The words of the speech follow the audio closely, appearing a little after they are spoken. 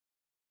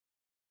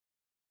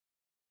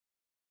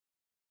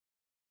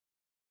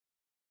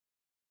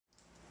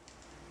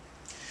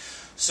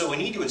So we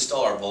need to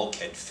install our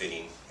bulkhead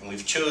fitting, and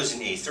we've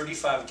chosen a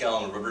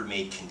 35-gallon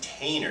Rubbermaid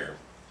container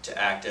to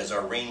act as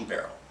our rain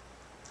barrel.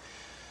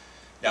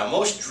 Now,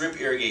 most drip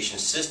irrigation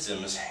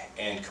systems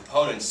and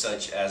components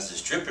such as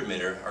this drip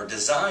emitter are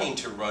designed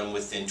to run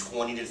within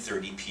 20 to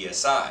 30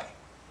 psi.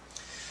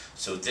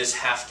 So this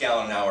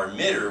half-gallon an hour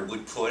emitter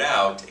would put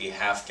out a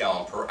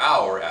half-gallon per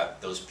hour at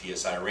those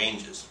psi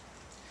ranges.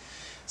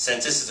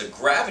 Since this is a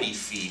gravity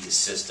feed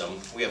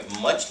system, we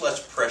have much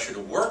less pressure to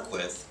work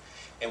with,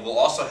 and we'll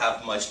also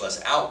have much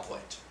less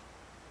output.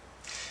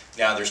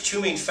 Now, there's two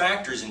main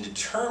factors in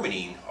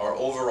determining our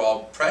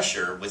overall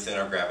pressure within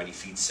our gravity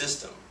feed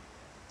system.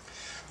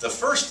 The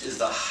first is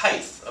the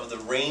height of the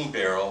rain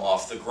barrel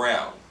off the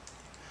ground.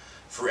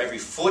 For every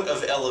foot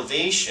of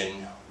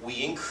elevation,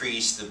 we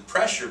increase the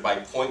pressure by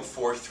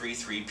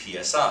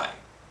 0.433 psi.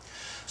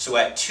 So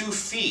at 2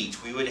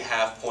 feet, we would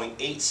have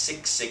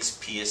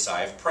 0.866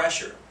 psi of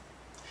pressure.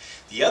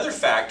 The other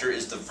factor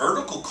is the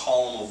vertical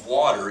column of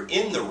water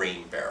in the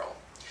rain barrel.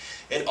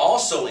 It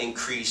also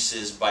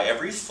increases by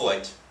every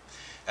foot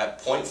at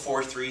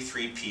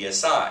 0.433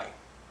 psi.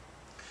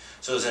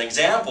 So as an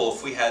example,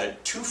 if we had a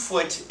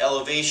 2-foot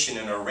elevation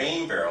in our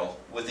rain barrel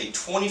with a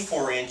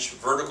 24-inch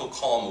vertical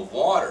column of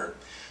water,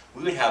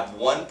 we would have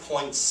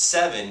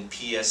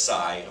 1.7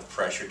 psi of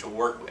pressure to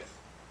work with.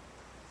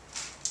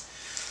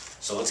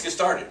 So let's get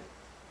started.